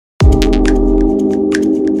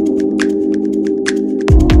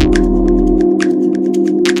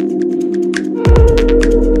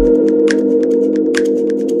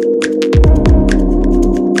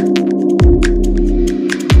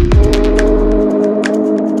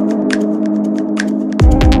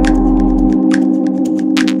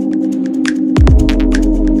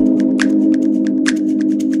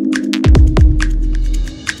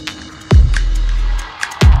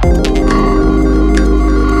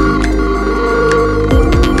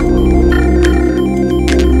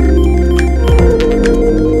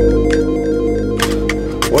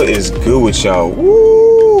with y'all.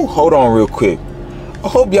 Woo! Hold on real quick. I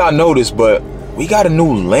hope y'all noticed, but we got a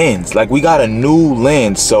new lens. Like, we got a new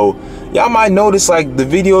lens. So y'all might notice like the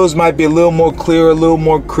videos might be a little more clear, a little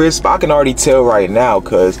more crisp. I can already tell right now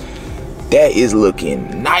because that is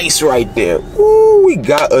looking nice right there. Ooh, we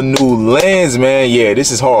got a new lens, man. Yeah,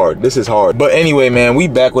 this is hard. This is hard. But anyway, man, we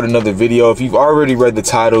back with another video. If you've already read the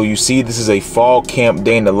title, you see this is a fall camp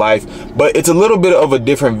day in the life, but it's a little bit of a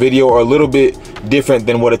different video, or a little bit different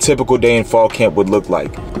than what a typical day in fall camp would look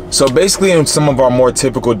like. So basically, in some of our more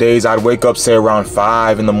typical days, I'd wake up say around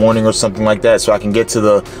 5 in the morning or something like that, so I can get to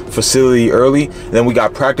the facility early. Then we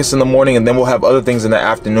got practice in the morning, and then we'll have other things in the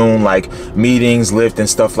afternoon like meetings, lift, and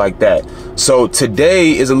stuff like that. So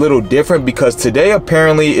today is a little different because today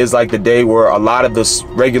apparently is like the day where a lot of the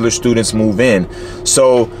regular students move in.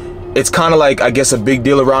 So it's kind of like, I guess, a big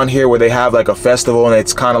deal around here where they have like a festival, and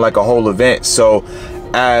it's kind of like a whole event. So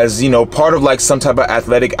as you know, part of like some type of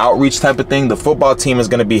athletic outreach type of thing, the football team is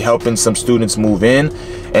going to be helping some students move in.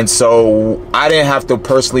 And so I didn't have to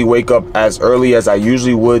personally wake up as early as I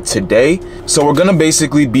usually would today. So we're going to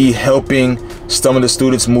basically be helping some of the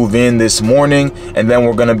students move in this morning, and then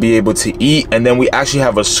we're going to be able to eat. And then we actually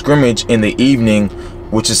have a scrimmage in the evening,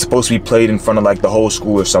 which is supposed to be played in front of like the whole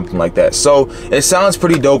school or something like that. So it sounds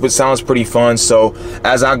pretty dope. It sounds pretty fun. So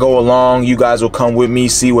as I go along, you guys will come with me,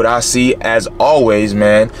 see what I see, as always,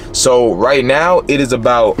 man. So right now it is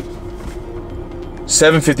about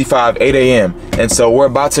 7:55, 8 a.m. And so we're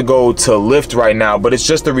about to go to lift right now, but it's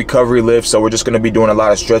just a recovery lift. So we're just gonna be doing a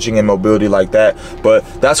lot of stretching and mobility like that. But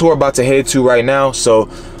that's what we're about to head to right now. So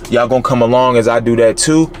y'all gonna come along as I do that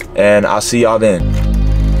too, and I'll see y'all then.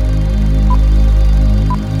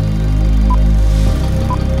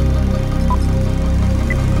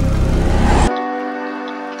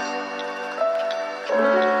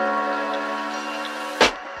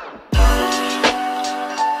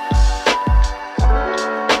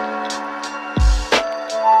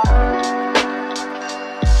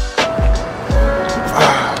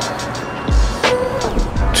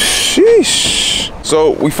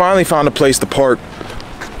 So we finally found a place to park.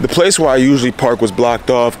 The place where I usually park was blocked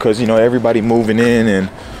off because, you know, everybody moving in, and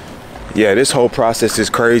yeah, this whole process is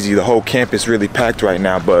crazy. The whole campus really packed right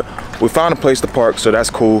now, but we found a place to park, so that's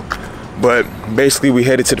cool. But basically we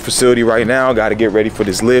headed to the facility right now. Got to get ready for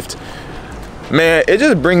this lift. Man, it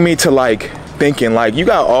just brings me to like thinking, like, you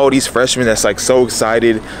got all these freshmen that's like so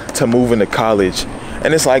excited to move into college,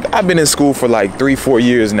 and it's like, I've been in school for like 3-4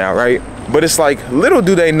 years now, right? But it's like, little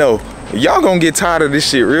do they know, y'all gonna get tired of this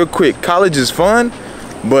shit real quick. College is fun,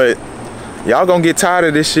 but y'all gonna get tired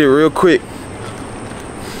of this shit real quick.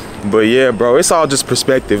 But yeah, bro, it's all just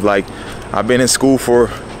perspective. Like, I've been in school for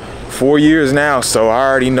 4 years now, so I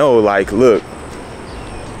already know, like, look,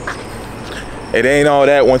 it ain't all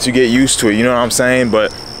that once you get used to it, you know what I'm saying?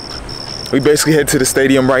 But we basically head to the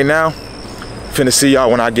stadium right now. Finna see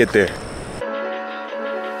y'all when I get there.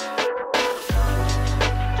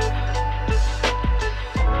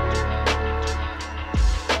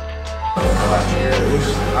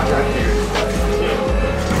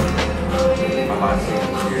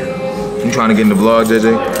 You trying to get in the vlog,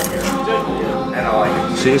 JJ?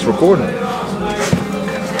 See, it's recording.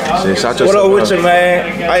 See, shout yourself. What up with you, man?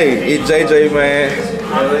 Hey, it's JJ, man.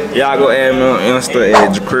 Y'all go add me on Insta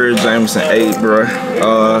at JaquariusJameson8, bro.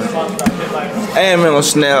 Add me on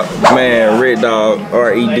Snap, man. Red Dog,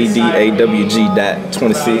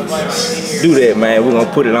 REDDAWG.26. Do that, man. We're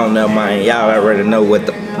gonna put it on there, man. Y'all already know what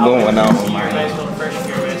going on, man.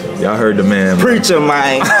 Y'all heard the man. Preacher,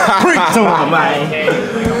 man. Preach to him, man.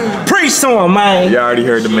 Preach to him, man. Y'all already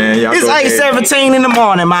heard the man. It's 8:17 in the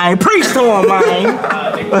morning, man. Preach to him, man.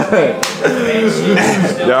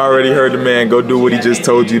 Y'all already heard the man. Go do what he just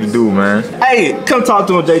told you to do, man. Hey, come talk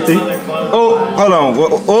to him, JT. Oh, hold on.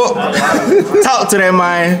 Oh. Talk to that,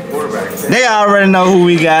 man. They already know who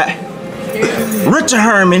we got. Richard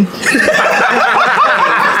Herman.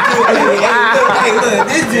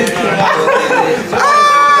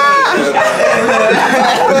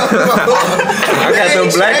 I got them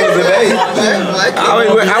black ones today. I wear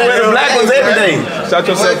the black ones every day. Shout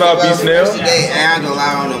yourself out, B Snell. I ain't gonna lie, I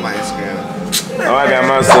don't know my Instagram. Oh, I got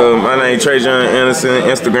myself. My name Trajan Anderson.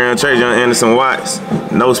 Instagram trajenandersonwatts.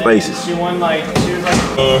 No spaces. She won like, she was like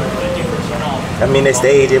 50% off. I'm in that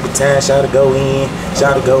stage every time. Shout to go in,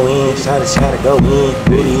 shout to go in, shout to go in.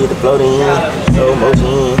 Really hit the float in, slow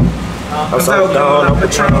motion. I'm so gone on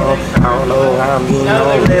Patron. I don't know how I'm getting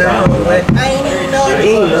on that. I ain't even know.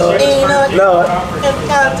 Lord.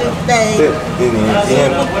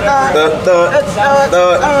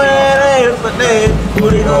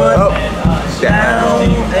 Put it on up, down.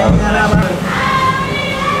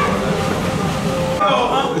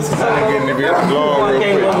 This is how they getting Vlog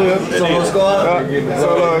real quick. Solo squad.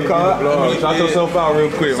 Solo card. Shout yourself out real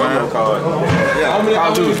quick, man. Yeah, how many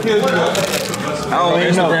kills you got? I don't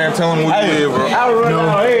even know. Instagram telling them what you did, bro.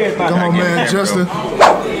 Come on, man, Justin.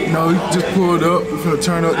 No, he just pulled up. We're finna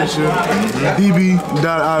turn up this shit.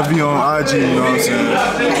 db.iv on IG, you know what I'm saying?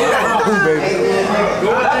 Ooh, baby.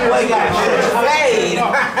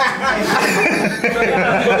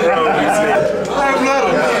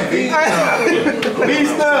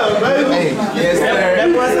 Beast up, baby. Yes, sir.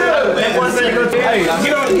 Hey,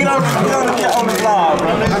 get on the vlog, bro.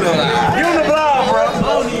 Get on the vlog, bro.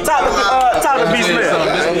 Talk to Beast Snell.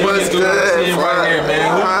 What's good, right here, man?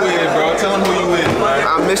 Who you with, bro? Tell them who you with, man.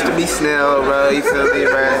 I'm Mr. B Snell, bro. You feel me,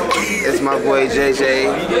 bro? It's my boy JJ.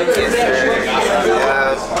 Yes, sir.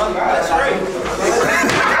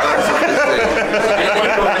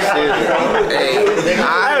 Hey,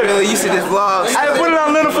 I'm really used to this vlog. Hey, put it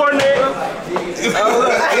on Little Fournette.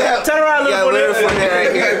 Turn around, Little Fournette.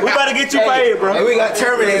 Right here. We about to get you paid, bro. Hey, we got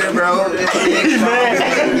Terminator, bro.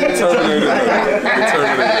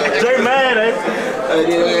 Jay mad, eh?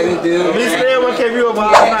 Beast Snell, what kept you up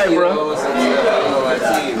all night, bro?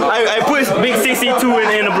 Hey, put Big CC2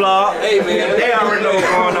 in the vlog. Hey, man. They already know what's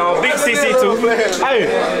going on. Big CC2. Hey,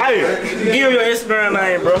 give your Instagram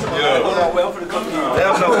name, bro. Let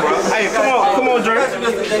them know, bro. Hey, come on, Drake.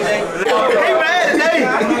 He mad today.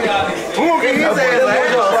 Who gonna get his ass like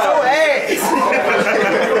that? So ass.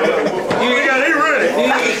 He running.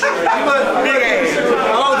 Big ass.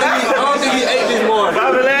 I don't think he ate this morning.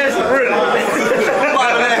 Bobby Lash is running.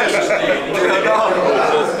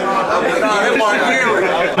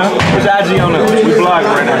 What's IG on it? We vlogging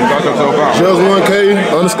right now. Just1K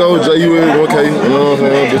underscore JUS1K. You know what I'm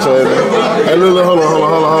saying? Bitch ass. Hey, look, hold on.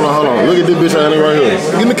 Look at this bitch ass nigga right here.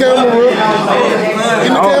 Get in the camera, bro. Get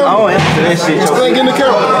in the camera. I don't answer that shit. Get in the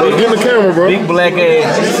camera. Get in the camera, bro. Big black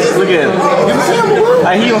ass. Look at him. Get in the camera, bro.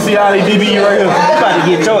 Like, he don't see all these DB right here. We about to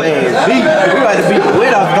get your ass beat. We about to beat the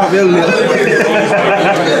weight off your lip.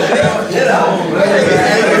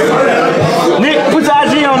 Nick, put your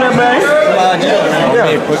IG on there, man.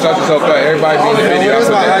 Yeah, push out yourself out. Everybody be in the video. That's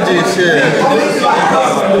my IG shit.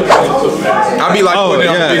 I'll be like putting it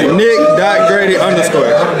on the video. Nick.grady_.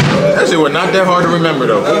 That shit was not that hard to remember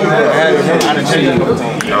though.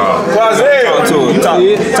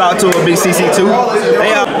 Talk to a Big CC2.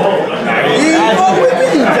 They are.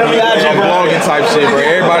 I'm vlogging type shit, bro.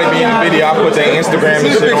 Everybody be in the video. I put their Instagram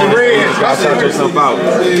and shit on the page. Gotta shout yourself out.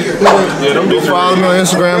 Yeah, them bitches follow me on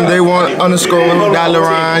Instagram.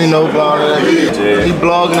 theywant.lilron. You know, vlogging. He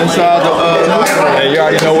blogging inside the. Hey, you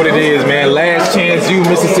already know what it is, man. Last Chance U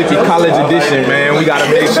Mississippi College Edition, man. We gotta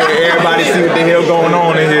make sure everybody see what the hell going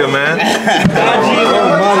on in here, man.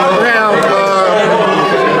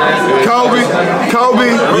 Kobe.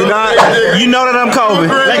 You know that I'm Kobe.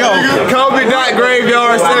 Let go.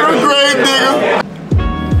 Kobe.graveyard 7th grade, nigga.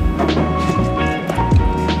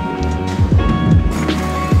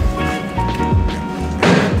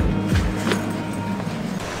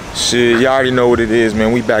 Shit, y'all already know what it is,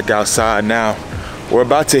 man. We back outside now. We're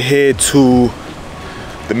about to head to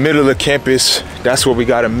the middle of campus. That's where we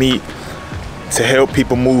gotta meet to help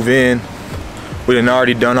people move in. We done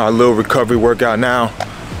already done our little recovery workout now.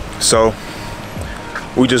 So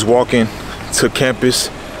we just walking to campus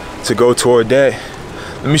to go toward that.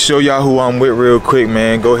 Let me show y'all who I'm with real quick,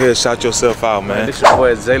 man. Go ahead, shout yourself out, man. This your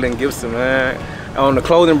boy jaylengipson, man. I own a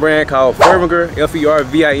clothing brand called Fervinger,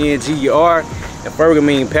 Fervinger. And Fervinger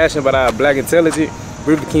means passionate about our black intelligence,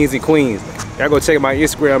 beautiful kings and queens. Y'all go check my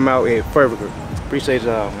Instagram out at Fervinger. Appreciate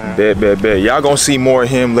y'all, man. Bet. Y'all gonna see more of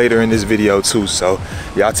him later in this video too, so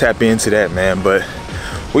y'all tap into that, man. But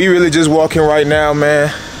we really just walking right now,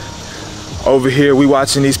 man. Over here, we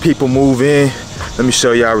watching these people move in. Let me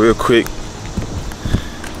show y'all real quick.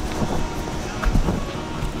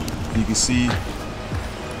 You can see,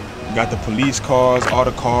 got the police cars, all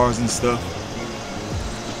the cars and stuff.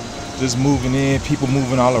 Just moving in, people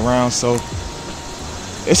moving all around, so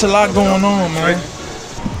it's a lot going on, man.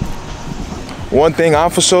 One thing I'm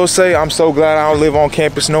for sure say, I'm so glad I don't live on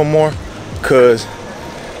campus no more, cause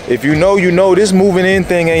if you know, this moving in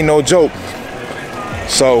thing ain't no joke.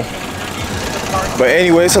 So, but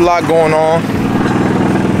anyway, it's a lot going on.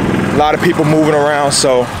 A lot of people moving around,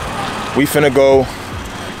 so we finna go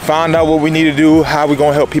find out what we need to do, how we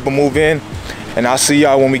gonna help people move in, and I'll see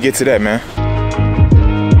y'all when we get to that, man.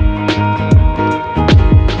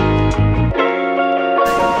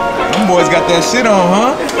 Them boys got that shit on,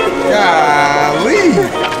 huh? Golly.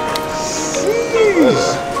 Jeez.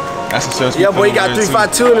 That's a service. Yeah, boy, you got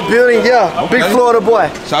 352 in the building. Yeah, okay. Big Florida boy.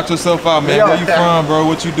 Shout yourself out, man. Yeah. Where you from, bro?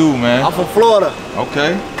 What you do, man? I'm from Florida.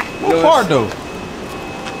 Okay. What part though?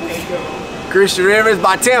 Christian Rivers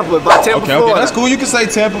by Tampa, Florida. Okay, that's cool. You can say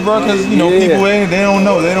Tampa, bro, because you know people they don't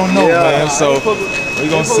know, man. So we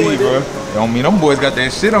gonna see, bro. Don't mean them boys got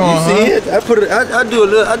that shit on. You see it? I do a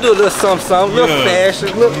little something, little fashion,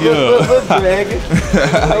 little dragging.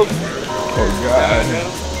 Oh God,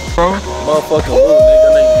 bro. Motherfucking Lou,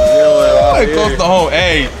 nigga. Hey, close to home.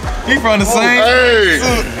 Hey, he from the same.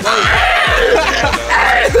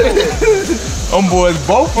 Them boys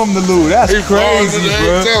both from the Lou. That's crazy,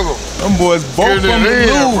 bro. Them boys both from the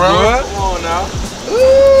Lou, bro. Come on now.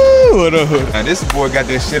 Ooh, what up? Now this boy got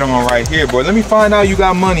that shit on right here, boy. Let me find out you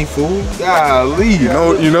got money, fool. Golly.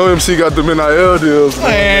 You know MC got them NIL deals,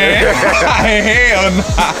 man. Hell nah.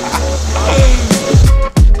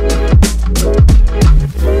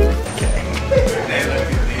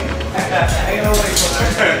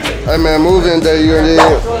 Hey man, move-in day, you in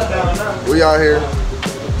there. We out here.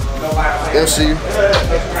 MC.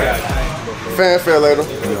 Fanfare later.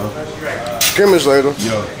 Scrimmage later.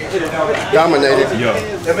 Dominated.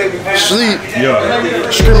 Sleep.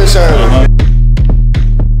 Scrimmage time.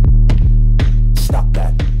 Stop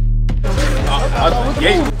that.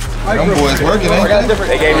 Them boys working, ain't they?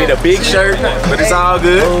 They gave me the big shirt, but it's all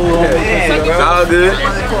good. It's all good.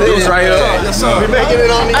 It was right here.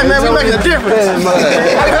 Hey man, we making a difference.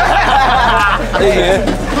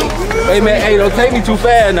 Hey man, hey, don't take me too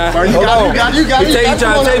fast now. Hold on. You trying to take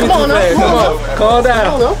me too fast. Come on, calm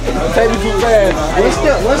down. Don't take me too fast.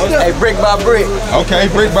 One step. Hey, brick by brick. Okay,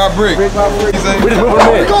 brick by brick. We just moving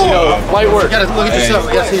in. Light work. You gotta look at yourself.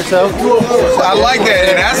 You gotta see yourself. I like that,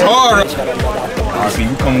 and that's hard. Alright,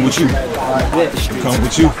 we coming with you. We coming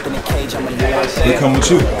with you. We coming with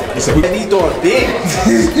you. And these doors big.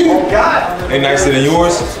 Oh God. They nicer than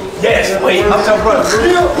yours? Yes. Wait, I'm telling bro.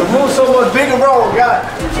 The room's so much bigger, bro. God.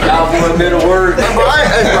 Y'all boy middle word.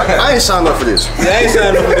 I ain't signed up for this. I ain't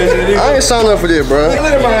signed up for this. I ain't signed up for this, bro.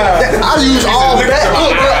 I use all that.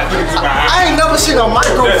 Look, bro. I ain't never seen a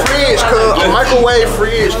microwave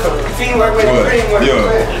fridge,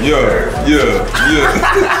 Yeah.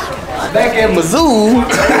 Back at Mizzou, we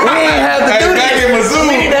ain't have to do this. Back at Mizzou.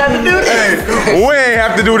 We didn't have to do this. Hey, we ain't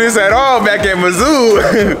have to do this at all back at Mizzou.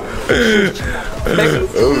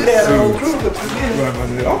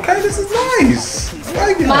 Okay, this is nice.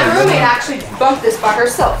 My roommate actually bumped this by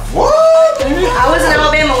herself. What? I was in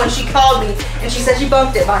Alabama when she called me, and she said she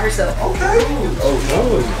bumped it by herself. Okay.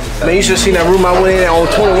 Man, you should have seen that room I went in on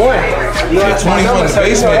 21. Yeah, 21 in the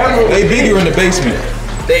basement. They bigger in the basement.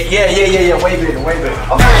 Yeah, way bigger. Okay,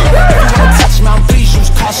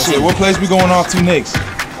 what place we going off to next?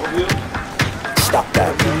 Stop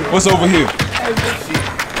that. What's over here?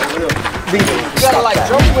 You gotta like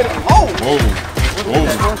jump with it. Oh!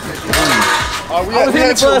 We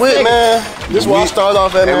headed to the WIT, man. This is where I started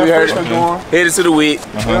off at, man. Headed to the WIT,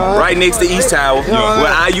 right next to East Tower,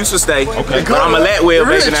 where I used to stay. Okay. But I'm a Latwell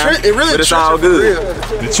baby now, but it's all good.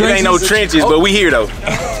 It ain't no trenches, but we here though.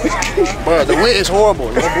 Bro, the WIT is horrible.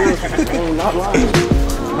 Not lying.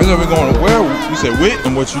 We're going to where? You said WIT,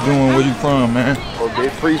 and what you doing? Where you from, man? Oh,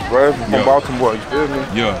 Big Priest, bro. From Baltimore, you feel me?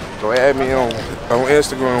 Yeah. So add me on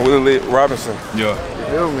Instagram, Willie Robinson. Yeah. You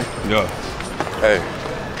feel me? Yeah. Hey.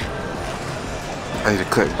 I need a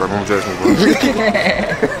cut, bro. Don't judge me, bro.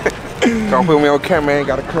 Don't put me on camera, I ain't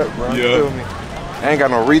got a cut, bro. You feel me? I ain't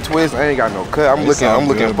got no retwist, I ain't got no cut. I'm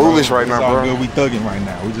looking foolish right now, bro. Good. We thugging right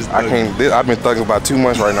now. We just thugging. I've been thugging about 2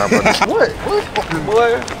 months right now, bro. What?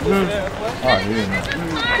 Boy? Alright, yeah, man.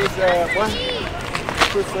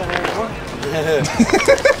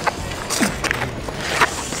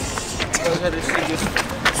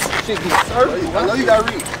 I know you got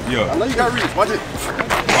reach. Yeah. I know you got reach. Watch it.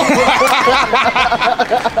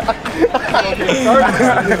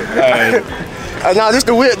 Nah, this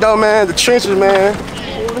the WIT though, man. The trenches, man.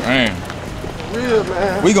 Man. Real,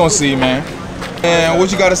 man. We gonna see, man. Man,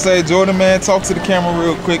 what you gotta say, Jordan, man? Talk to the camera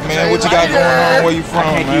real quick, man. What you got going on? Where you from, I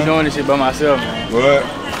can't keep doing this shit by myself, man. What?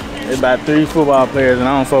 There's about 3 football players and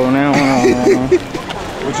I don't fuck with them.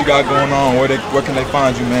 What you got going on? Where can they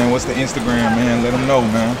find you, man? What's the Instagram, man? Let them know,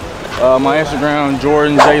 man. My Instagram,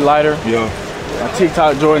 jordanjlighter. Yeah. My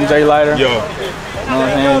TikTok, jordanjlighter. Yeah. You know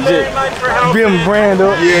what I'm saying? Build my brand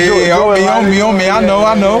up. Yeah. On me. I know.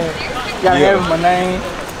 Gotta have my name.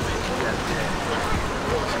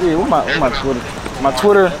 Yeah, what my Twitter? My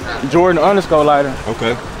Twitter, jordan_lighter.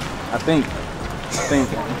 Okay. I think.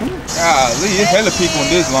 Golly, there's hella people in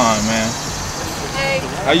this line, man. Hey.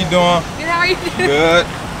 How you doing? Good, how are you doing? Good.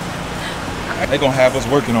 They gonna have us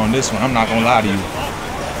working on this one. I'm not gonna lie to you.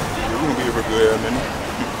 We're gonna be here for a good minute.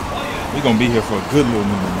 We're gonna be here for a good little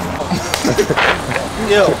minute, man.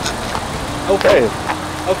 Yo. Okay,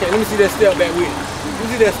 let me see that step back with you. Let me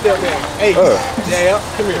see that step back. Hey, JL,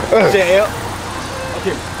 come here. JL.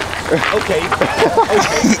 Okay.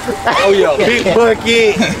 Oh yeah, big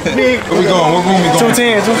bucket. Big. Where we going? What room we going?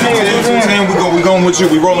 210. We going with you.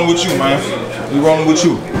 We rolling with you, man. We rolling with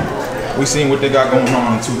you. We seeing what they got going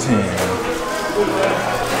on in 210.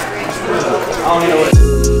 I don't know what.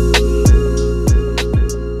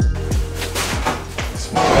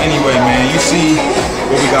 Anyway, man, you see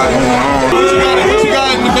what we got going on. What you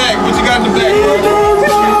got in the back? What you got in the back, bro?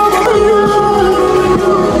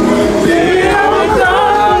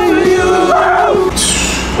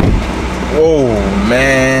 Whoa,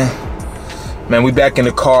 man, we back in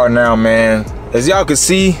the car now, man. As y'all can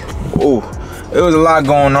see, oh, it was a lot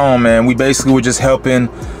going on, man. We basically were just helping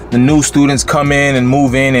the new students come in and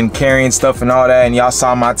move in and carrying stuff and all that, and y'all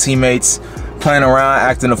saw my teammates playing around,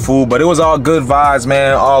 acting a fool, but it was all good vibes,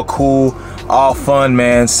 man, all cool, all fun,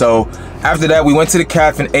 man. So after that, we went to the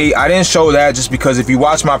calf and ate. I didn't show that just because if you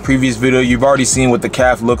watch my previous video, you've already seen what the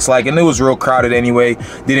calf looks like, and it was real crowded anyway.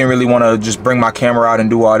 Didn't really want to just bring my camera out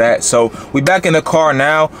and do all that. So we back in the car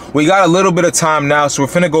now. We got a little bit of time now, so we're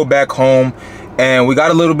finna go back home, and we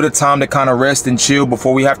got a little bit of time to kind of rest and chill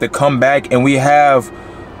before we have to come back. And we have,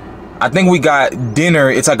 I think we got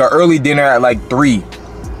dinner. It's like an early dinner at like 3.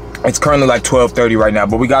 It's currently like 12:30 right now,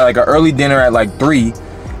 but we got like an early dinner at like 3.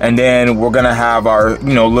 And then we're gonna have our,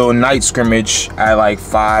 you know, little night scrimmage at like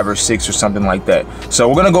 5 or 6 or something like that. So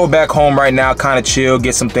we're gonna go back home right now, kind of chill,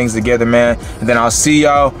 get some things together, man. And then I'll see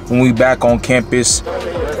y'all when we back on campus.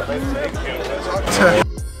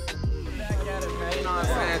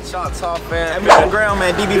 Shoutouts, man. I'm on the ground,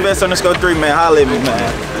 man. db.iv, man. Holla at me,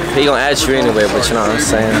 man. He gonna ask you anyway, but you know what I'm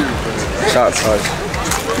saying. Shoutouts.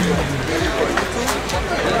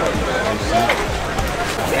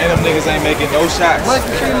 And them niggas ain't making no shots. What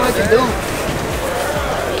you do?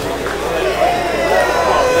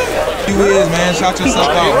 You is, man. Shout yourself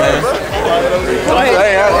out, man.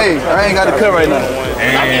 Hey, I ain't got the cut right now.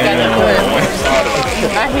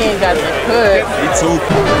 My hand got the cut. Me too.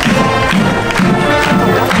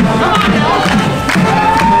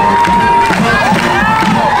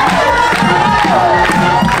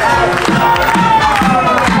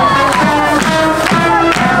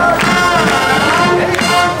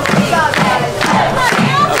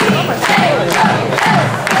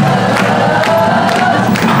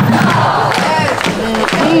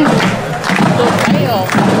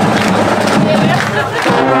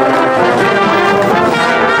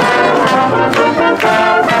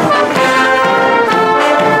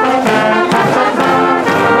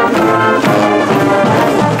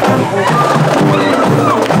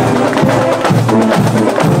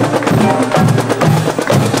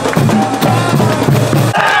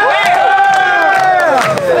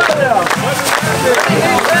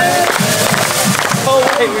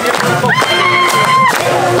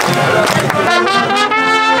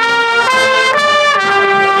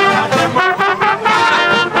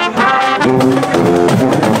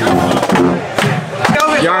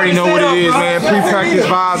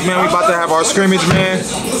 Scrimmage, man.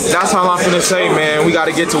 That's all I'm finna say, man. We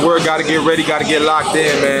gotta get to work, gotta get ready, gotta get locked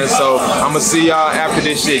in, man. So I'ma see y'all after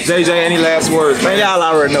this shit. JJ, any last words, man? Y'all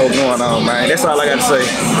already know what's going on, man. That's all I gotta say.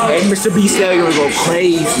 Hey, Mr. B said you're gonna go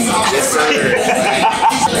crazy. Yes, sir.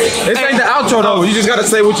 This ain't the outro though. You just gotta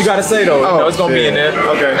say what you gotta say though. Oh, it's gonna be in there.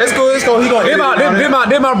 Okay. It's cool. It's cool. He gonna.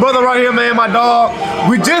 This my brother right here, man. My dog.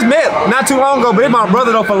 We just met not too long ago, but it's my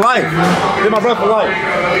brother though for life. It's my brother for life.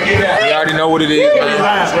 Yeah. You already know what it is, man.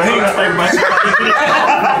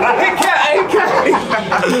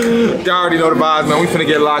 Y'all already know the vibes, man. We finna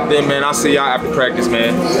get locked in, man. I'll see y'all after practice,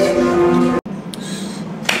 man.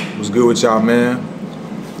 What's good with y'all, man?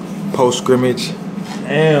 Post scrimmage.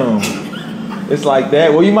 Damn. It's like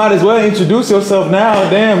that. Well, you might as well introduce yourself now.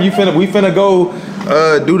 Damn, we finna go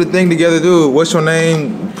do the thing together, dude. What's your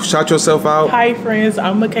name? Shout yourself out. Hi friends,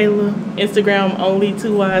 I'm Makailya. Instagram only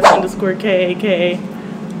 2Ys_KAKA.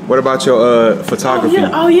 What about your photography?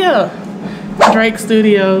 Oh yeah. Drake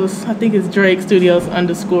Studios. I think it's Drake Studios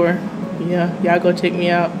 _. Yeah, y'all go check me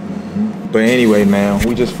out. But anyway, man,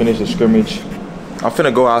 we just finished the scrimmage. I'm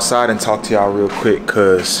finna go outside and talk to y'all real quick,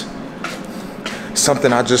 cause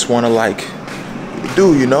something I just wanna like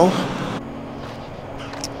do, you know?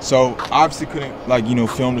 So obviously couldn't like, you know,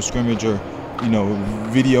 film the scrimmage or, you know,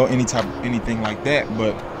 video anything like that,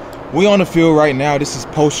 but we on the field right now. This is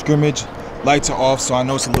post scrimmage. Lights are off, so I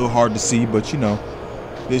know it's a little hard to see, but you know,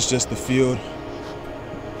 this is just the field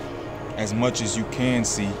as much as you can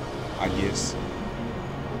see, I guess,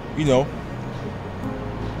 you know.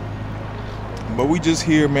 But we just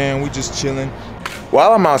here, man. We just chilling.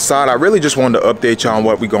 while I'm outside, I really just wanted to update y'all on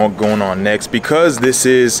what we going on next, because this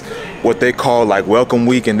is what they call like welcome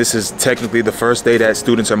week, and this is technically the first day that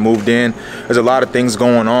students are moved in. There's a lot of things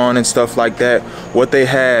going on and stuff like that. What they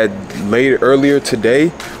had earlier today,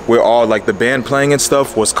 where all like the band playing and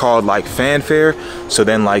stuff, was called like FanFare. So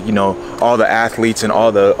then, like, you know, all the athletes and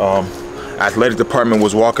all the athletic department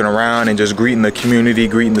was walking around and just greeting the community,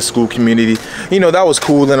 greeting the school community. You know, that was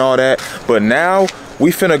cool and all that. But now we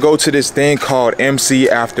finna go to this thing called MC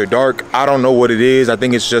After Dark. I don't know what it is. I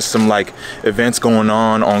think it's just some like events going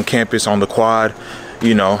on campus on the quad,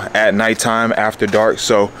 you know, at nighttime after dark.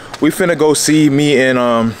 So we finna go see, me and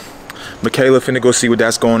Makailya finna go see what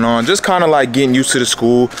that's going on. Just kind of like getting used to the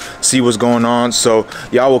school, see what's going on. So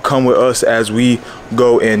y'all will come with us as we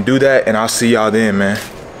go and do that, and I'll see y'all then, man.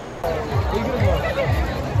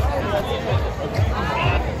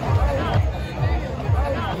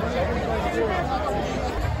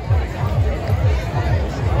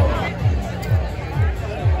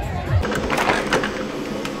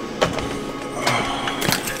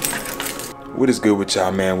 What is good with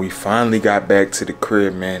y'all, man? We finally got back to the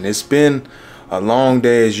crib, man. It's been a long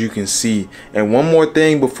day, as you can see. And one more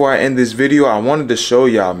thing before I end this video, I wanted to show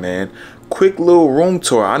y'all, man, quick little room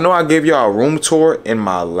tour. I know I gave y'all a room tour in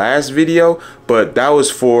my last video, but that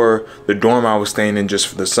was for the dorm I was staying in just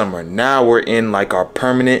for the summer. Now we're in like our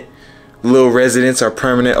permanent little residence, our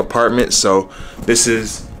permanent apartment. So this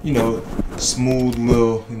is, you know, smooth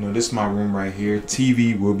little, you know, this is my room right here.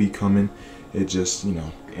 TV will be coming. It just, you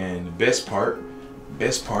know. And the best part,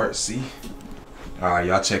 see? All right,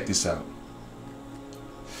 y'all check this out.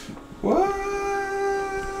 What?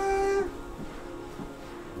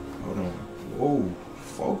 Hold on. Whoa,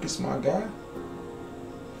 focus, my guy.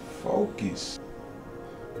 Focus.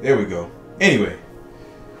 There we go. Anyway.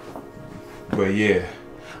 But yeah,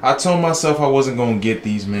 I told myself I wasn't gonna get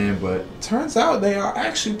these, man, but turns out they are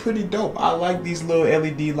actually pretty dope. I like these little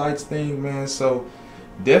LED lights thing, man, so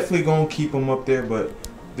definitely gonna keep them up there. But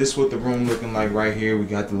this is what the room looking like right here. We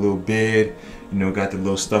got the little bed, you know, got the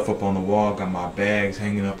little stuff up on the wall, got my bags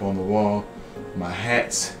hanging up on the wall, my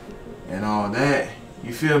hats and all that.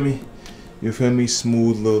 You feel me? You feel me?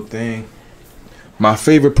 Smooth little thing. My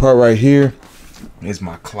favorite part right here is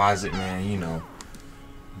my closet, man. You know,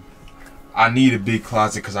 I need a big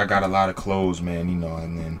closet because I got a lot of clothes, man, you know,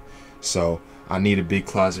 and then so I need a big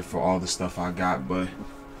closet for all the stuff I got. But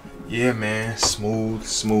yeah, man,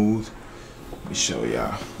 smooth. Let me show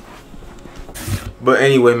y'all. But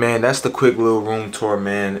anyway, man, that's the quick little room tour,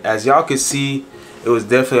 man. As y'all can see, it was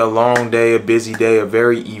definitely a long day, a busy day, a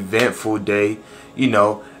very eventful day, you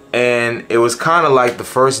know. And it was kind of like the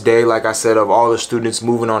first day, like I said, of all the students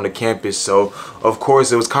moving on to campus. So, of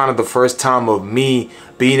course, it was kind of the first time of me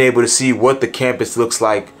being able to see what the campus looks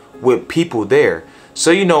like with people there.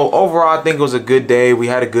 So, you know, overall, I think it was a good day. We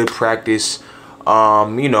had a good practice,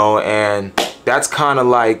 you know, and that's kind of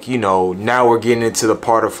like, you know, now we're getting into the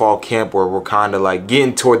part of fall camp where we're kind of like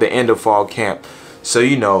getting toward the end of fall camp. So,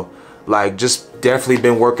 you know, like just definitely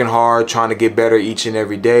been working hard, trying to get better each and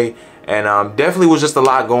every day. And definitely was just a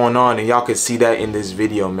lot going on, and y'all could see that in this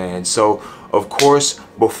video, man. So, of course,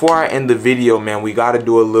 before I end the video, man, we got to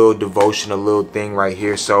do a little devotion, a little thing right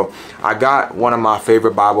here. So I got one of my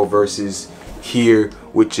favorite Bible verses here,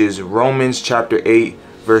 which is Romans chapter 8.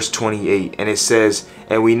 Verse 28, and it says,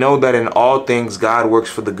 "And we know that in all things God works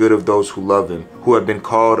for the good of those who love him, who have been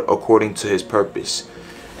called according to his purpose."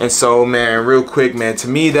 And so, man, real quick, man, to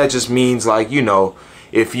me that just means, like, you know,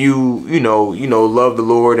 if you love the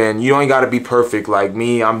Lord, and you ain't got to be perfect like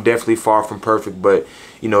me. I'm definitely far from perfect, but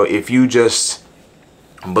you know, if you just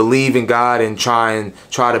believe in God and try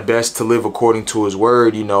the best to live according to his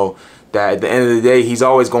word, you know, that at the end of the day, he's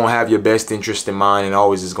always going to have your best interest in mind and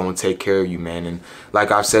always is going to take care of you, man. And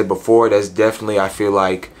like I've said before, that's definitely, I feel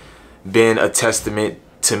like, been a testament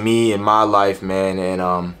to me in my life, man.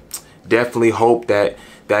 And definitely hope that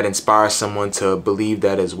that inspires someone to believe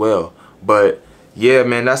that as well. But yeah,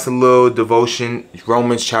 man, that's a little devotion.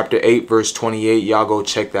 Romans chapter 8, verse 28. Y'all go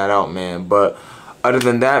check that out, man. But other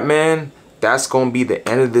than that, man, that's going to be the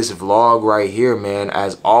end of this vlog right here, man.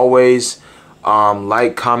 As always,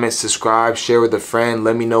 like, comment, subscribe, share with a friend.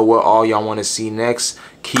 Let me know what all y'all want to see next.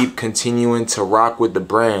 Keep continuing to rock with the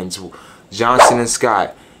brands. Johnson &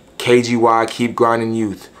 Scott, KGY, Keep Grinding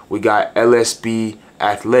Youth. We got LSB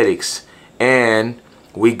Athletics, and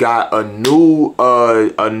we got a new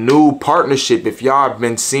partnership. If y'all have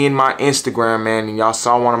been seeing my Instagram, man, and y'all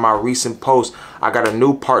saw one of my recent posts, I got a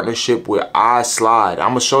new partnership with iSlide. I'm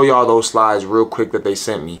gonna show y'all those slides real quick that they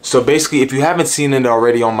sent me. So basically, if you haven't seen it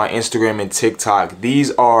already on my Instagram and TikTok,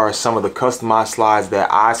 these are some of the customized slides that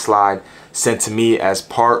iSlide sent to me as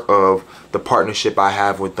part of the partnership I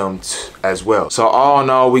have with them as well. So all in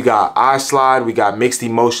all, we got iSlide, we got Mixed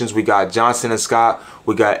Emotions, we got Johnson & Scott,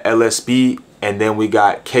 we got LSB, and then we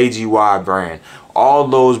got KGY brand. All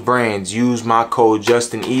those brands, use my code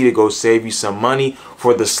JUSTINE to go save you some money.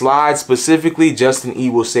 For the slide specifically,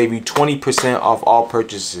 JUSTINE will save you 20% off all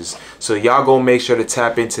purchases. So y'all go make sure to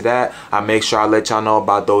tap into that. I make sure I let y'all know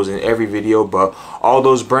about those in every video, but all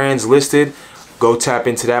those brands listed, go tap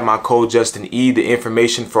into that. My code JUSTINE. The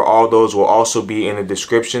information for all those will also be in the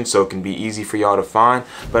description, so it can be easy for y'all to find.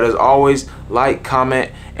 But as always, like,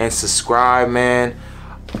 comment, and subscribe, man.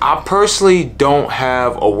 I personally don't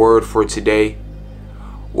have a word for today.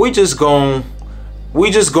 We just gon',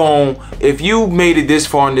 if you made it this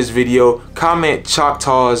far in this video, comment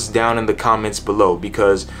Choctaws down in the comments below,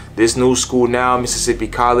 because this new school now, Mississippi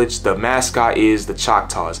College, the mascot is the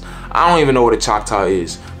Choctaws. I don't even know what a Choctaw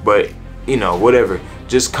is, but you know, whatever.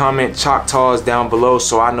 Just comment Choctaws down below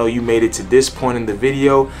so I know you made it to this point in the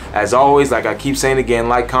video. As always, like I keep saying again,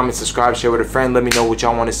 like, comment, subscribe, share with a friend. Let me know what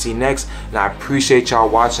y'all want to see next. And I appreciate y'all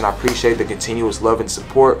watching. I appreciate the continuous love and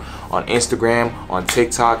support on Instagram, on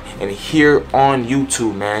TikTok, and here on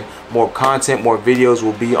YouTube, man. More content, more videos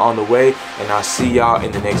will be on the way. And I'll see y'all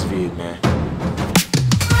in the next video, man.